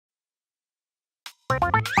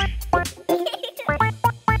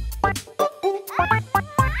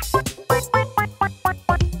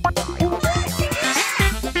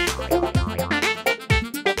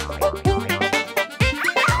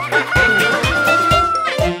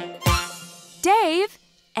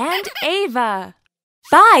Ava.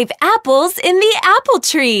 5 apples in the apple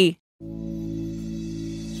tree.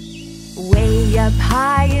 Way up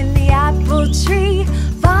high in the apple tree,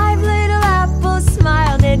 5 little apples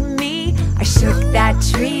smiled at me. I shook that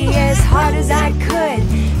tree as hard as I could.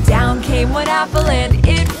 Down came one apple and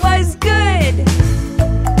it was good.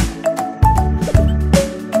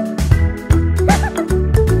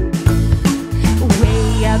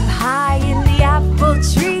 Way up high in the apple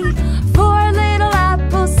tree, 4 little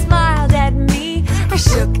apples smiled at me. I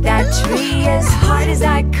shook that tree as hard as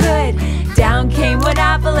I could. Down came one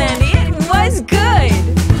apple and it was good.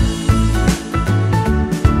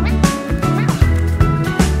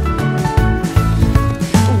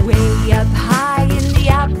 Way up high in the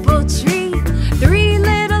apple tree, 3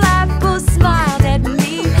 little apples smiled at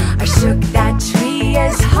me. I shook that tree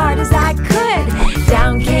as hard as I could.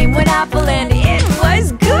 Down came one apple and it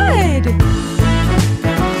was good.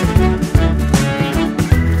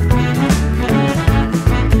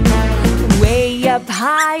 Way up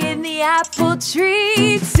high in the apple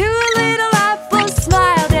tree, 2 little apples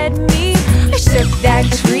smiled at me. I shook that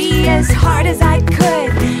tree as hard as I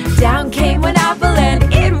could. Down came one apple and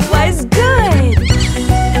it was good.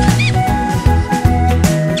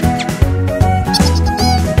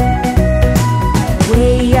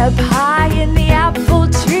 Way up high in the apple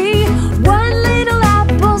tree, 1 little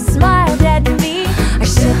apple smiled at me. I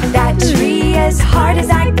shook that tree as hard as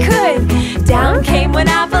I could. Down came one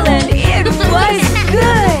apple and it was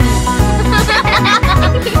good.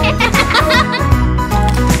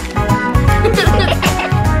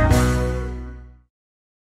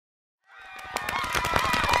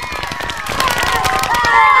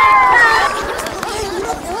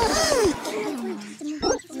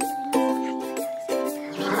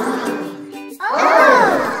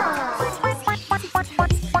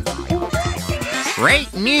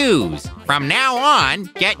 Great news! From now on,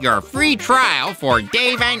 get your free trial for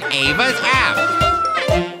Dave and Ava's app.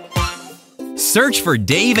 Search for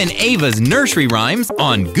Dave and Ava's Nursery Rhymes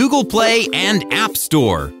on Google Play and App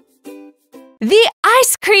Store. The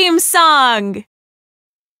ice cream song.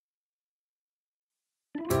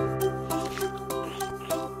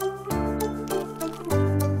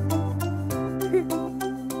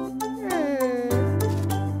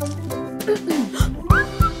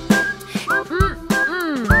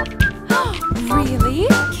 Really?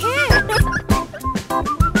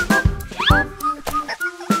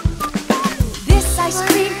 This ice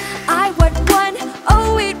cream, I want one.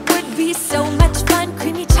 Oh, it would be so much fun.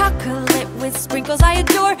 Creamy chocolate with sprinkles I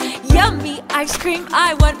adore. Yummy ice cream,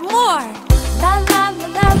 I want more. La la la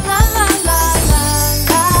la la la la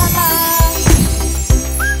la la.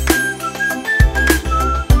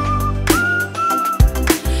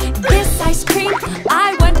 This ice cream,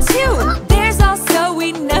 I want too. There's also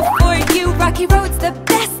enough for you. Rocky Road's the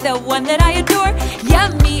best, the one that I adore.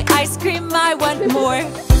 Yummy ice cream, I want more.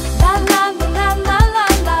 La la la la la la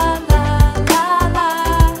la la la.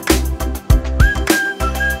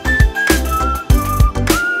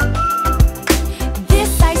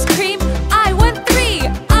 This ice cream, I want 3.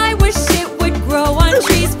 I wish it would grow on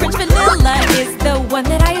trees. French vanilla is the one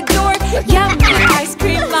that I adore. Yummy ice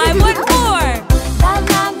cream, I want more. La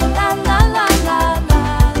la la la la la la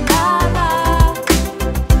la la.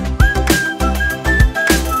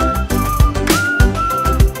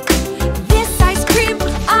 This ice cream,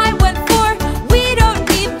 I want 4. We don't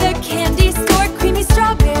need the candy store. Creamy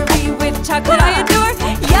strawberry with chocolate I adore.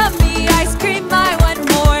 Yummy ice cream, I want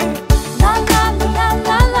more. La la la la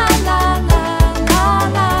la la la la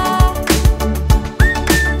la.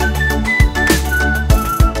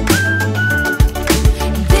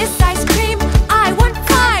 This ice cream, I want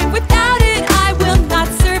 5. Without it, I will not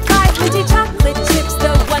survive. Minty chocolate chips,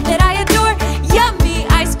 the one that I adore. Yummy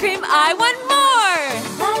ice cream, I want more.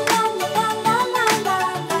 La la la la la la la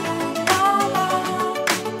la la.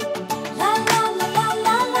 La la la la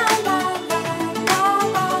la la la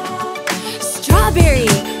la. Strawberry,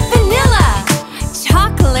 vanilla,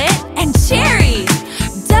 chocolate, and cherry.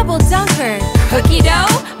 Double dunker, cookie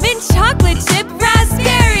dough, mint chocolate chip,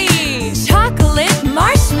 raspberry. Chocolate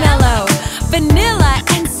marshmallow, vanilla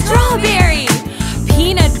and strawberry.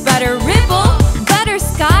 Peanut butter ribble,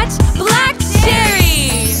 butterscotch, black cherry.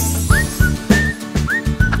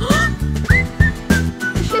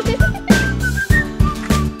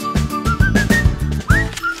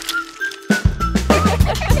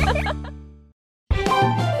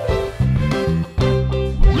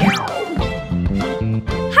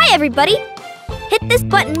 Hi everybody! Hit this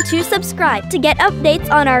button to subscribe to get updates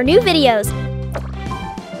on our new videos.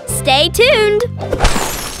 Stay tuned!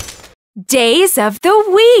 Days of the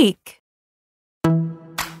week.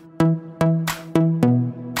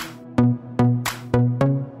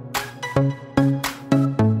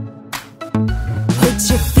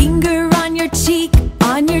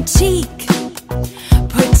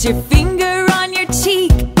 Put your finger on your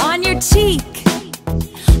cheek, on your cheek.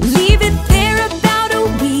 Leave it there about a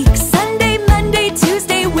week. Sunday, Monday,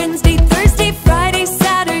 Tuesday, Wednesday, Thursday, Friday,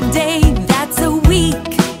 Saturday. That's a week.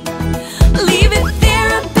 Leave it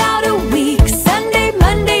there about a week. Sunday,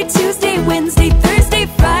 Monday, Tuesday, Wednesday, Thursday,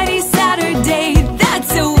 Friday, Saturday.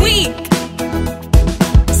 That's a week.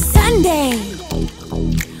 Sunday,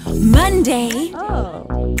 Monday,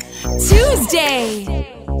 Tuesday,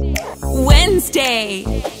 Wednesday,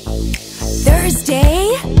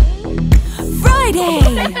 Thursday, Friday,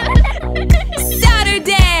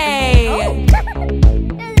 Saturday.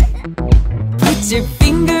 Put your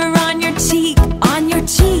finger on your cheek, on your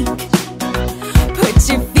cheek. Put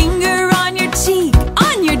your finger on your cheek,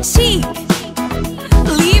 on your cheek.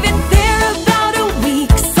 Leave it there about a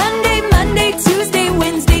week. Sunday, Monday, Tuesday,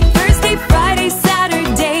 Wednesday, Thursday, Friday,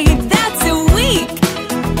 Saturday. That's a week.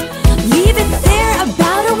 Leave it there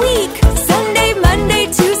about a week. Sunday, Monday,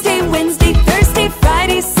 Tuesday, Wednesday, Thursday,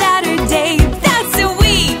 Friday, Saturday. That's a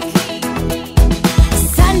week.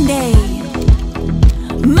 Sunday,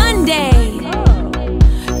 Monday,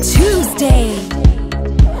 Tuesday,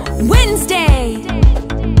 Wednesday,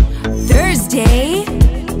 Thursday,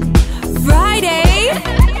 Friday,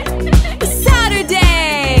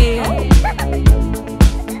 Saturday.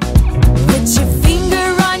 Put your finger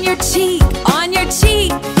on your cheek, on your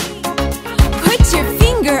cheek. Put your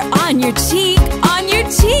finger on your cheek, on your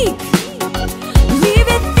cheek. Leave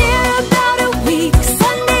it there about a week.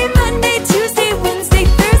 Sunday, Monday, Tuesday, Wednesday,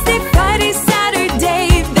 Thursday, Friday,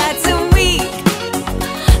 Saturday. That's a week.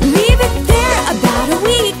 Leave it there about a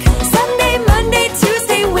week. Sunday, Monday,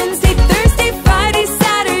 Tuesday, Wednesday, Thursday, Friday,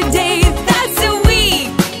 Saturday. That's a week.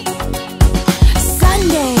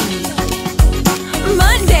 Sunday,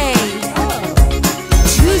 Monday,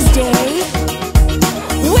 Tuesday,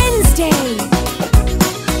 Wednesday,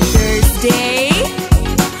 Thursday,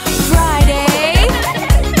 Friday,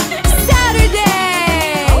 Saturday.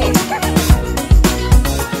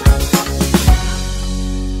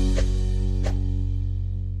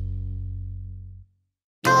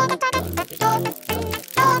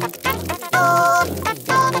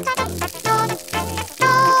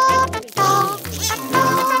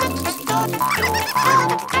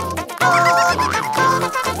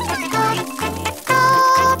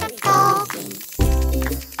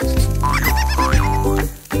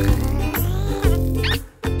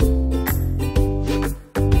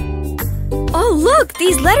 Oh, look!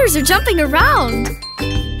 These letters are jumping around!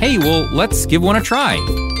 Hey, well, let's give one a try.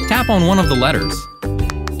 Tap on one of the letters.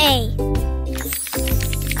 A.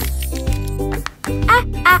 Ah,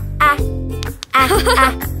 ah, ah. Ah,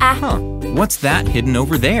 ah, ah. Huh, what's that hidden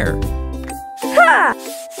over there? Ha!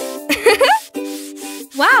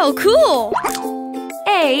 Wow, cool!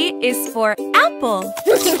 A is for apple.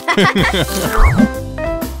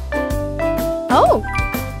 Oh,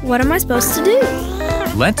 what am I supposed to do?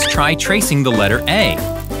 Let's try tracing the letter A.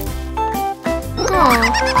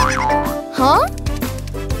 Oh.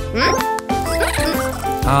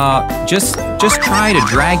 Huh? Just try to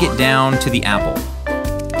drag it down to the apple.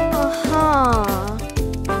 Uh-huh.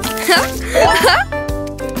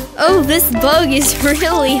 Oh, this bug is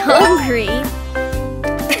really hungry.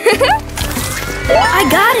 I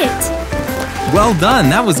got it! Well done,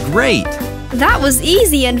 that was great. That was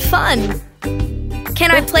easy and fun.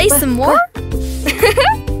 Can I play some more?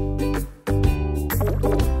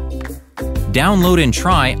 Download and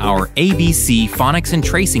try our ABC Phonics and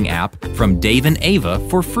Tracing app from Dave and Ava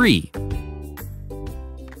for free.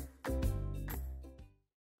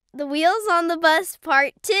 The Wheels on the Bus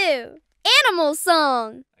Part 2. Animal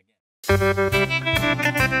Song.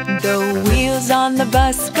 The wheels on the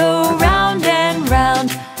bus go round and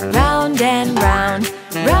round, round and round,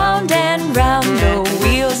 round and round. The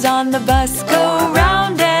wheels on the bus go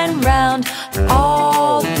round and round,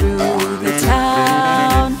 all through the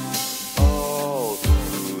town. All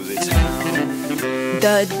through the town.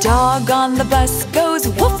 The dog on the bus goes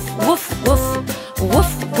woof, woof, woof,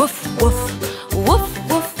 woof, woof, woof, woof,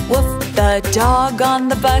 woof, woof. The dog on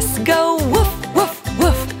the bus go woof, woof,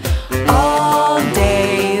 woof, all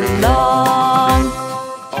day long.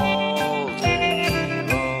 All day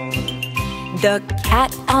long. The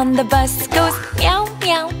cat on the bus goes meow,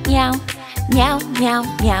 meow, meow, meow, meow,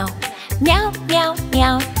 meow, meow, meow,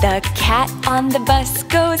 meow. The cat on the bus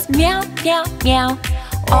goes meow, meow, meow,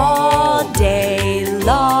 all day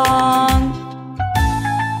long.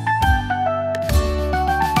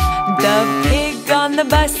 The pig on the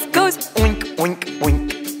bus goes oink, oink,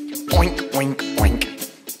 oink, oink, oink, oink,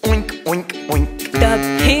 oink, oink, oink. The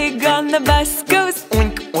pig on the bus goes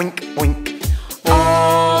oink, oink, oink,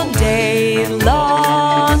 all day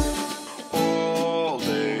long. All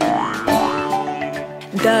day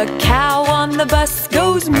The cow on the bus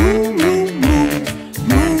goes moo, moo, moo.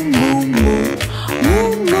 Moo, moo, moo.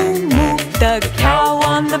 Moo, moo, moo. The cow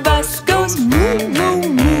on the bus goes moo, moo,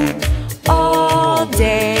 moo. All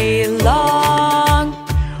day long.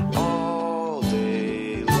 All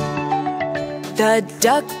day long. The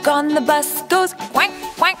duck on the bus goes quack,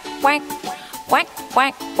 quack, quack. Quack,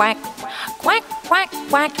 quack, quack. Quack, quack,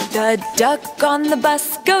 quack. The duck on the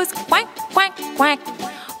bus goes quack, quack, quack.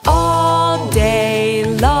 All day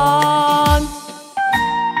long.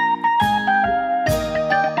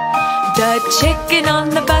 The chicken on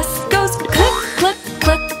the bus goes cluck, cluck,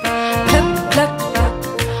 cluck. Cluck, cluck, cluck.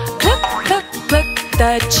 Cluck, cluck, cluck.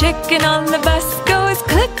 The chicken on the bus goes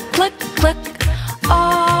cluck, cluck, cluck.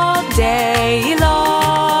 All day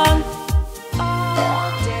long.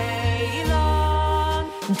 All day long.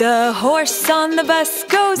 The horse on the bus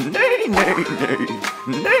goes neigh, neigh, neigh.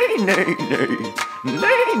 Neigh, neigh, neigh.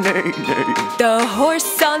 Neigh, neigh, neigh. The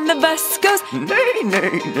horse on the bus goes neigh,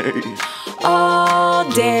 neigh, neigh. All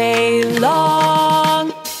day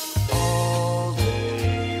long. All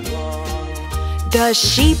day long. The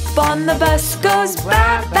sheep on the bus goes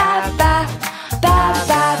ba, ba, ba. Ba,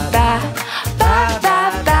 ba, ba. Ba,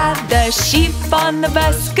 ba, ba. The sheep on the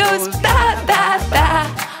bus goes ba, ba, ba.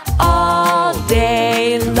 All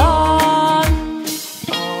day long.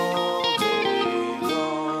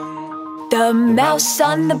 The mouse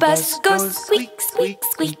on the bus goes squeak, squeak,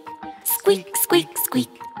 squeak. Squeak, squeak, squeak.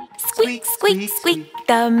 Squeak, squeak, squeak.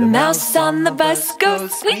 The mouse on the bus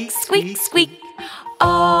goes squeak, squeak, squeak.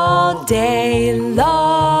 All day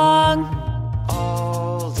long.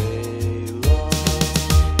 All day long.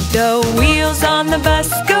 The wheels on the bus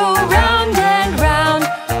go round and round.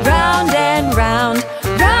 Round and round.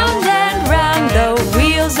 Round and round. The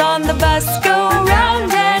wheels on the bus go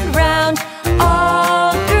round and round.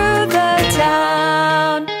 All through the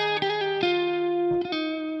town.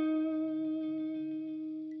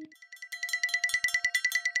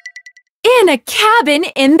 In a cabin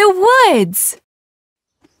in the woods.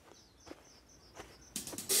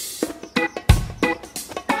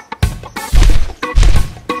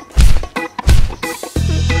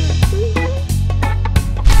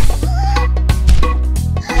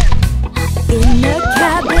 In a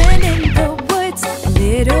cabin in the woods, a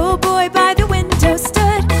little boy by the window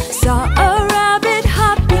stood, saw a rabbit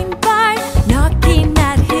hopping by, knocking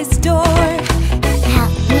at his door.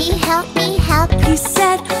 Help me, help me, help, He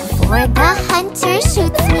said, for the hunter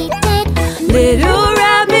shoots me dead. little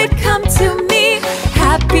rabbit, come to me,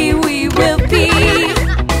 happy we will be.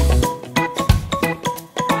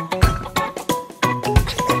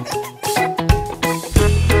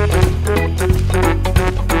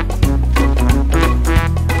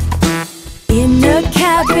 In a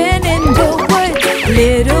cabin in the woods,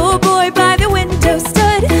 little boy by the window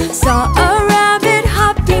stood, saw a rabbit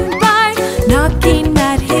hopping by, knocking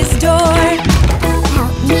at his door.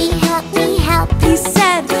 Help me, help me, help, He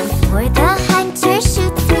said, for the hunter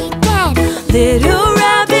shoots me dead. little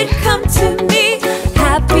rabbit, come to me,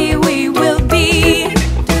 happy we will be.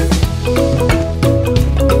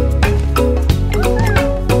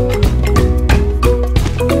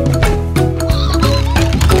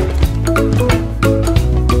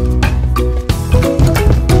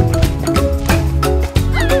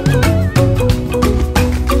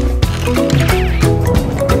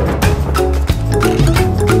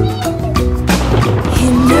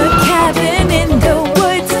 In a cabin in the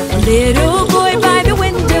woods, a little boy by the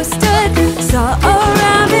window stood, saw a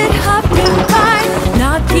rabbit hopping by,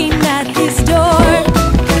 knocking at his door.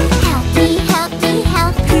 Help me, help me,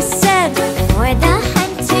 help, He said, for the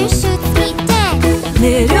hunter shoots me dead.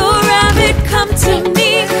 little rabbit, come to me,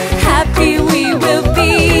 happy we will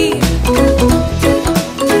be.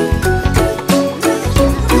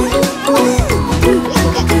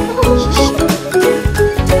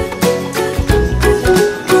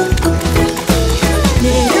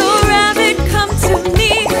 Little rabbit, come to me,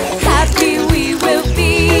 happy we will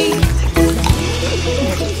be.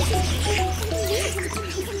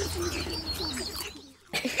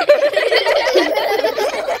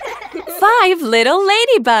 5 little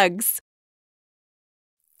ladybugs.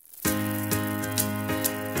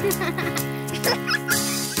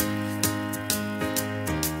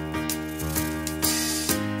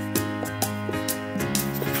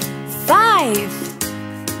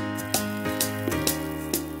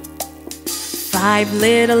 Five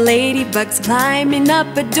little ladybugs climbing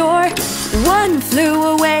up a door. One flew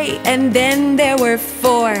away and then there were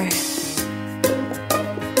 4.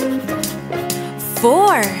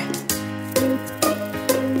 4.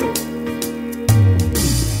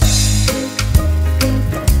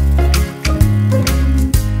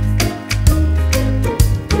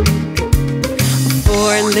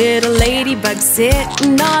 little ladybugs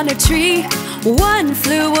sitting on a tree. One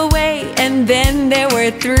flew away and then there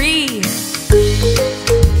were three.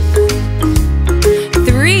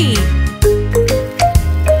 Three.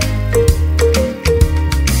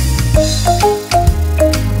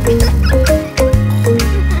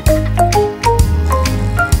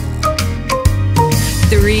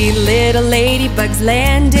 Three little ladybugs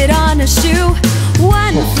landed on a shoe.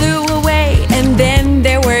 One flew away and then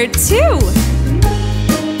there were two.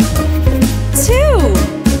 Two.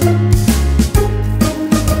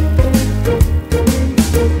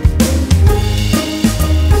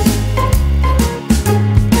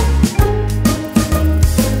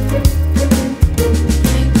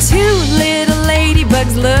 Two little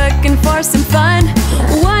ladybugs looking for some fun.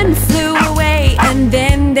 One flew away and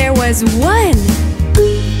then there was one.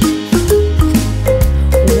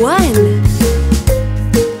 One.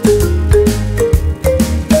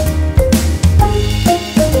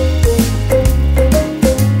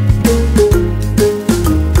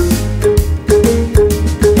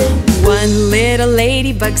 One little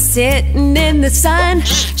ladybug sitting in the sun.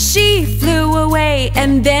 She flew away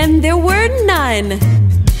and then there were none.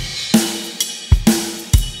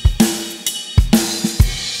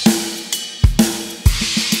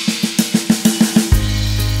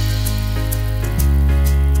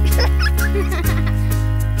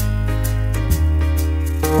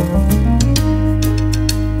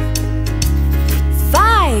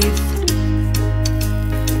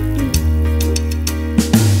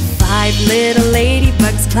 Five little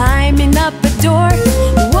ladybugs climbing up a door.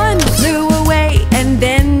 One flew away and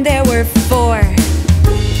then there were four.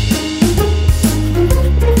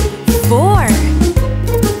 Four.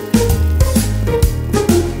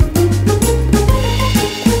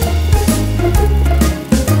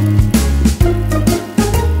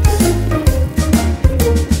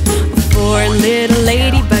 Four little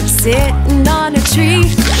ladybugs sitting on a tree.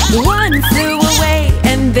 One flew away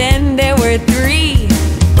and then there were three.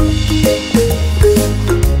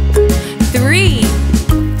 Three.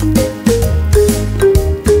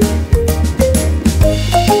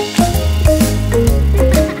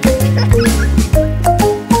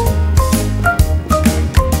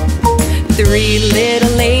 Three little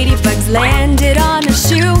ladybugs landed on a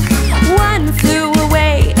shoe. One flew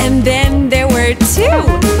away and then there were two.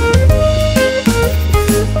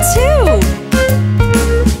 Two.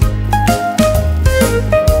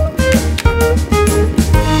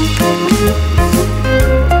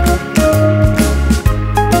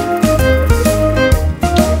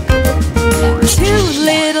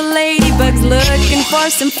 Looking for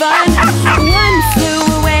some fun. One flew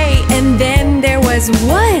away and then there was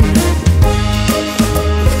one.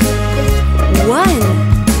 One.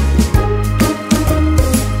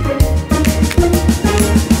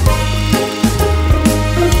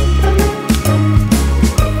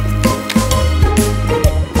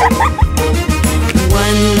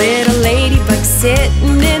 One little ladybug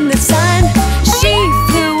sitting in the sun. She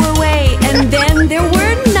flew away and then there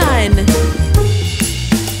were none.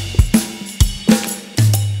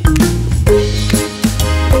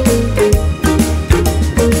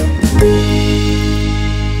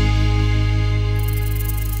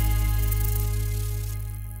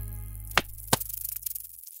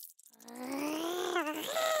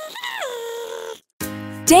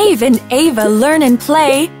 Dave and Ava Learn and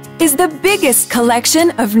Play is the biggest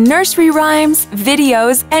collection of nursery rhymes,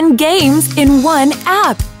 videos, and games in one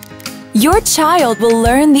app. Your child will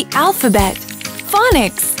learn the alphabet,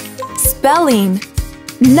 phonics, spelling,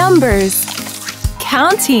 numbers,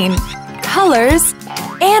 counting, colors,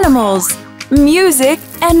 animals, music,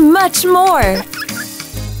 and much more.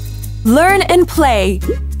 Learn and play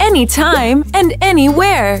anytime and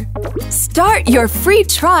anywhere. Start your free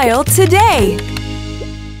trial today.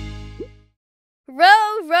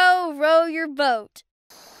 Row, row, row your boat.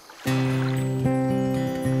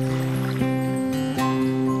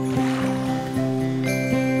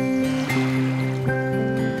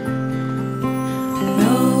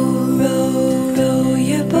 Row, row, row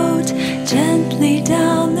your boat gently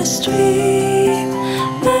down the stream.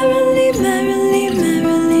 Merrily, merrily,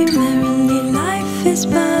 merrily, merrily, life is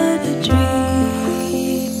but a dream.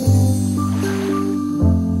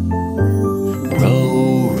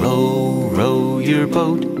 Row, row, row your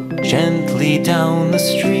boat gently down the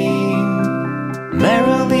stream.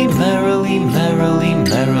 Merrily, merrily, merrily,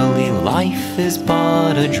 merrily, life is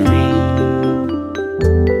but a dream.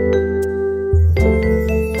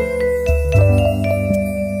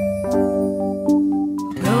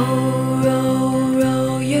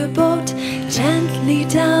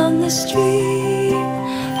 Down the stream,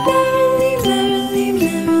 merrily, merrily,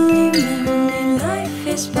 merrily, merrily, life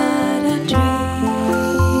is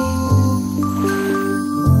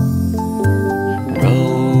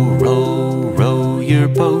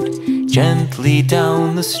gently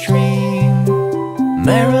down the stream.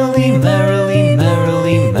 Merrily, merrily,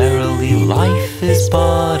 merrily, merrily, life is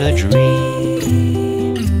but a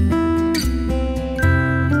dream.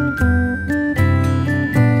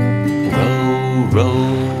 Row,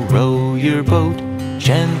 row, row your boat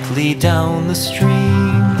gently down the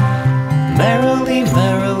stream. Merrily,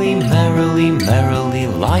 merrily, merrily, merrily,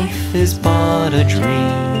 life is but a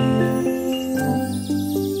dream.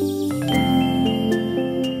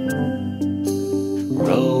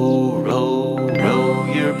 Row, row, row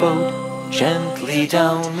your boat gently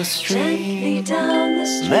down the stream.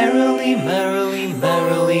 Merrily, merrily,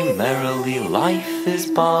 merrily, merrily, life is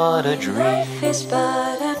but a dream.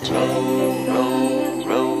 Row, row,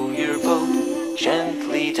 row your boat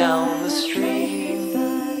gently down the stream.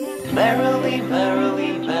 Merrily,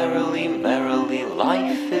 merrily, merrily, merrily,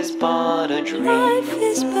 life is but a dream. Life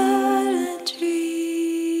is but a dream.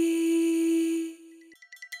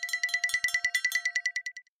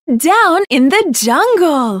 Down in the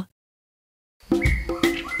jungle.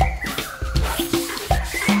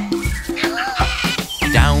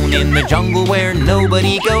 Down in the jungle where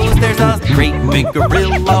nobody goes, there's a great big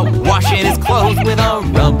gorilla washing his clothes with a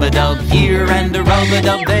rub-a-dub here and a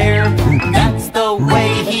rub-a-dub there. That's the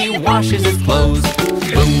way he washes his clothes.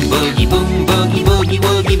 Boom boogie boom boogie boogie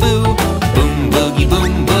woogie boo. Boom boogie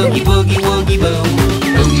boom boogie boogie woogie boo.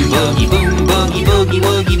 Boom boogie boom boogie boogie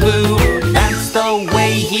woogie boo. That's the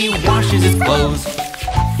way he washes his clothes.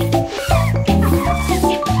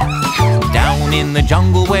 Down in the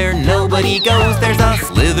jungle where nobody goes, there's a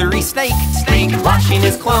slithery snake washing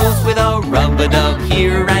his clothes with a rub-a-dub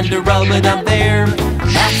here and a rub-a-dub there.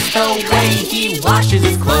 That's the way he washes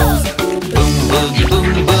his clothes. Boom boogie boom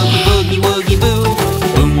boogie boogie woogie boo.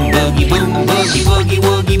 Boom boogie boom boogie boogie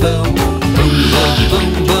woogie boo. Boom boogie boom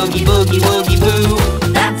boogie boogie woogie boo.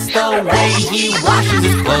 That's the way he washes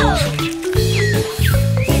his clothes.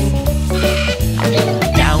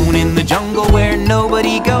 Down in the jungle where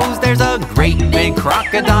nobody goes, there's a great big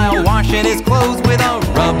crocodile washing his clothes with a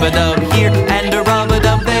rub-a-dub here and a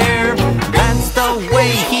rub-a-dub there. That's the way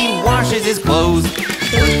he washes his clothes.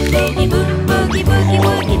 Boom boogie boom boogie boogie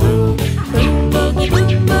woogie boo. Boom boogie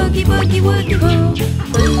boom boogie boogie woogie boo.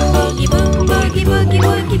 Boom boogie boom boogie boogie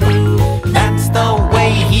woogie boo. That's the way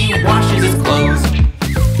he washes his clothes.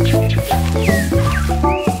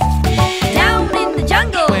 Down in the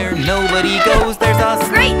jungle Where nobody goes, there's a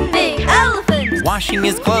great big elephant washing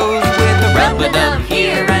his clothes with a rub-a-dub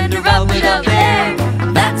here and a rub-a-dub there.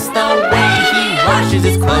 That's the way he washes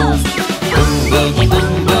his clothes. Boom boogie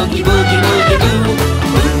boom boogie boogie woogie boo.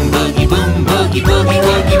 Boom boogie boom boogie boogie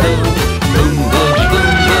woogie boo. Boom boogie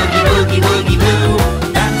boom boogie boogie woogie boo.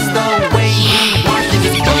 That's the way he washes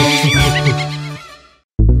his clothes.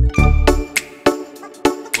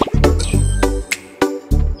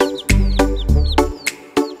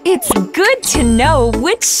 It's good to know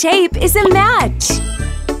which shape is a match.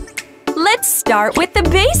 Let's start with the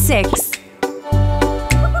basics.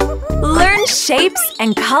 Learn shapes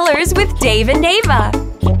and colors with Dave and Ava.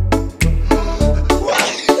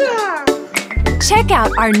 Check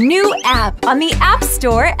out our new app on the App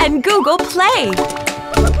Store and Google Play.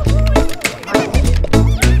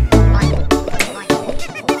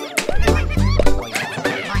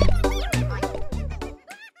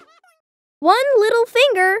 One Little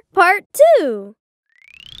Finger, Part 2.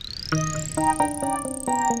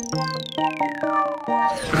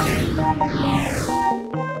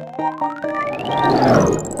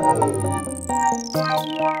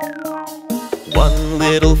 One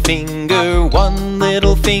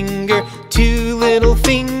little finger, two little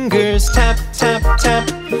fingers, tap, tap, tap.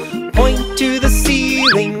 Point to the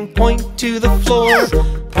ceiling, point to the floor,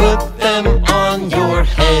 put them on your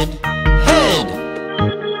head, head.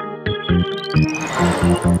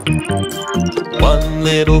 One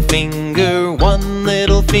little finger,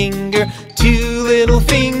 two little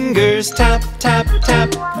fingers, tap, tap,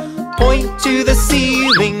 tap. Point to the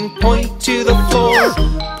ceiling, point to the floor,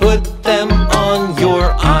 put them on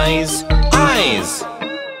your eyes, eyes.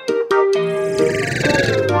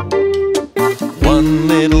 One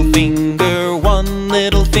little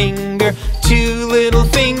finger, two little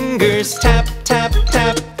fingers, tap, tap,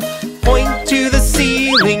 tap. Point to the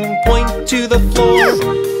ceiling, point to the floor,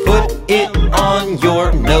 put it on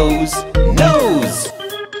your nose, nose.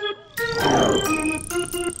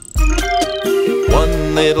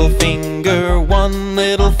 One little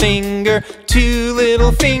finger, two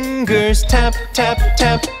little fingers, tap, tap,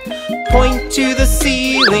 tap. Point to the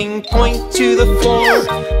ceiling, point to the floor,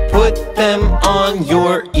 put them on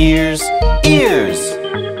your ears, ears.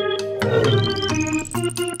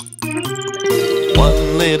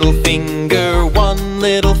 One little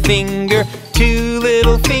finger,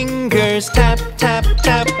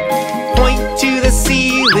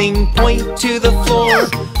 ceiling, point to the floor.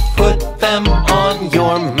 Put them on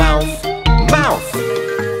your mouth, mouth.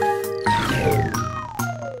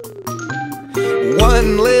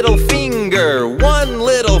 One little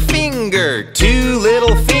finger, two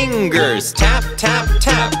little fingers. Tap, tap,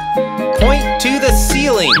 tap. Point to the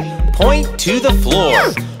ceiling, point to the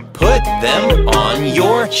floor. Put them on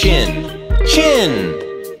your chin, chin.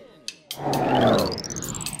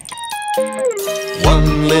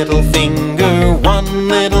 One little finger,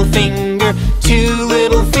 two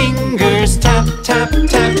little fingers. Tap, tap,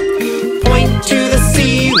 tap. Point to the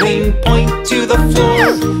ceiling, point to the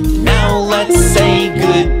floor. Now let's say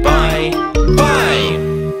goodbye, bye.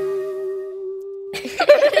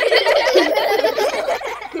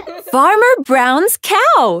 Farmer Brown's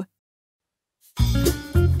cow.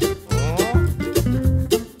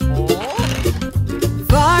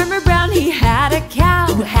 Farmer Brown, he had a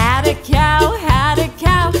cow, had a cow, had a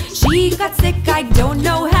cow. She got sick, I don't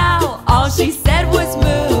know how. All she said was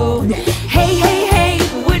moo. Hey, hey, hey,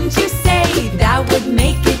 wouldn't you say that would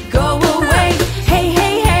make it go away? Hey,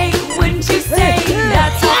 hey, hey, wouldn't you say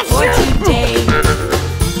that's all for today?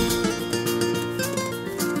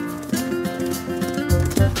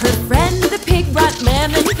 Her friend the pig brought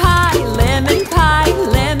lemon pie, lemon pie,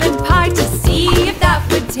 lemon pie, to see if that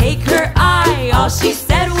would take her eye. All she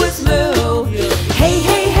said was moo. Hey,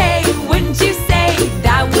 hey, hey, wouldn't you say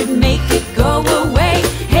that would make it go away?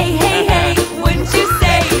 Hey, hey, hey, wouldn't you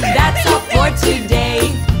say that's all for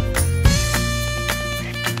today?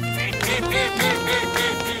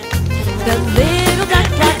 The little duck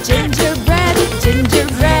brought gingerbread,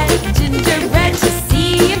 gingerbread, gingerbread, to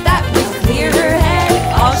see if that would clear her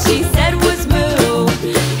head. All she said was moo.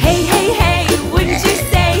 Hey, hey, hey, wouldn't you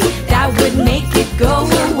say that would make it go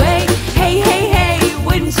away? Hey, hey, hey,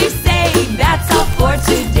 wouldn't you say that's all for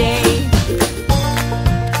today?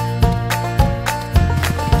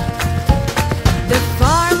 The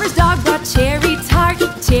farmer's dog brought cherry tart,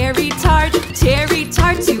 cherry tart, cherry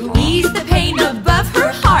tart, to ease the pain above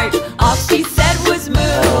her heart. All she said was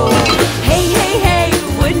moo. Hey, hey, hey,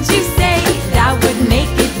 wouldn't you say that would make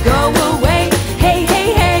it go away? Hey,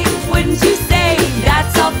 hey, hey, wouldn't you say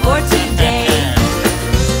that's all for today?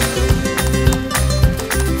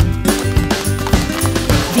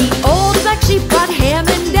 The old black sheep brought ham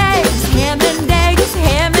and eggs, ham and eggs,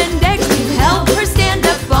 ham and eggs, to help her stand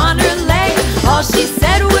up on her leg. All she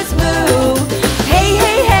said was moo. Hey,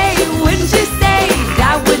 hey, hey, wouldn't you say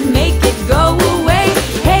that would make it go away?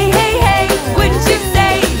 Hey, hey, hey, wouldn't you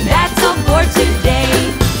say that's all for today?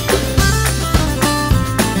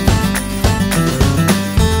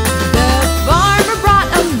 The farmer brought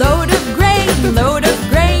a load of grain, load of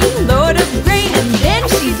grain, load of grain, and then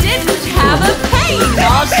she didn't have a pain.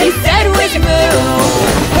 All she said was moo.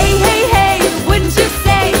 Hey, hey, hey, wouldn't you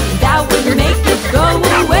say that would make it go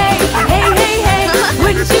away? Hey, hey, hey,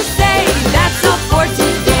 wouldn't you say that's all for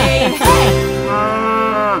today? Hey!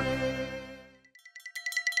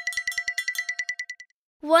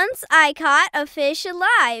 Once I caught a fish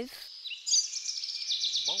alive.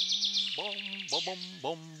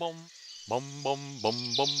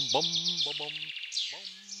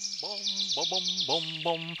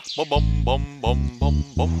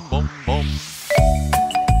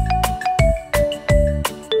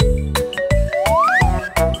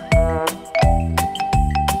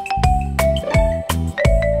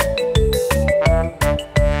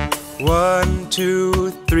 One,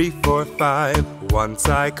 two, three, four, five. Once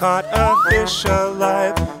I caught a fish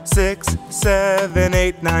alive. 6, 7,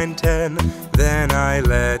 8, 9, 10. Then I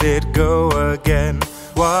let it go again.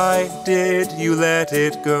 Why did you let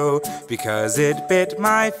it go? Because it bit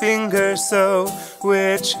my finger so.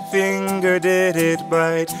 Which finger did it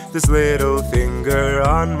bite? This little finger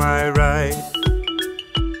on my right.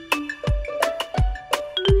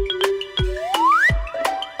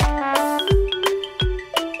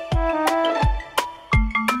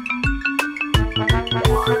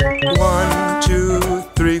 One, two,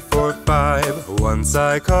 three, four, five. Once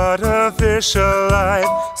I caught a fish alive.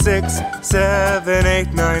 6, 7,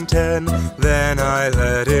 8, 9, 10. Then I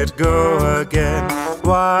let it go again.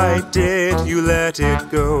 Why did you let it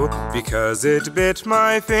go? Because it bit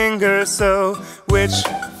my finger so. Which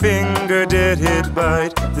finger did it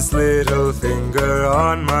bite? This little finger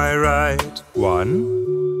on my right.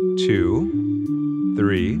 1, 2,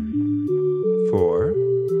 3, 4,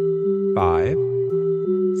 5,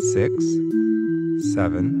 6,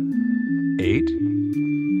 7, 8,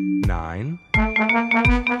 9,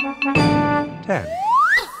 10.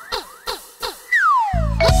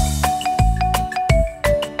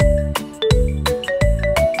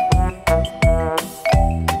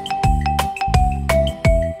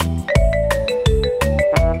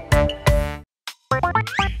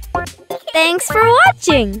 Thanks for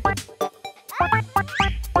watching!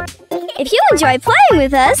 If you enjoy playing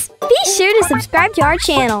with us, be sure to subscribe to our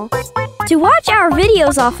channel. To watch our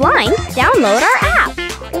videos offline, download our app.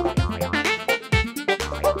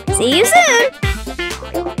 See you soon!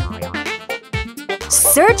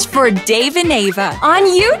 Search for Dave and Ava on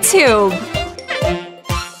YouTube.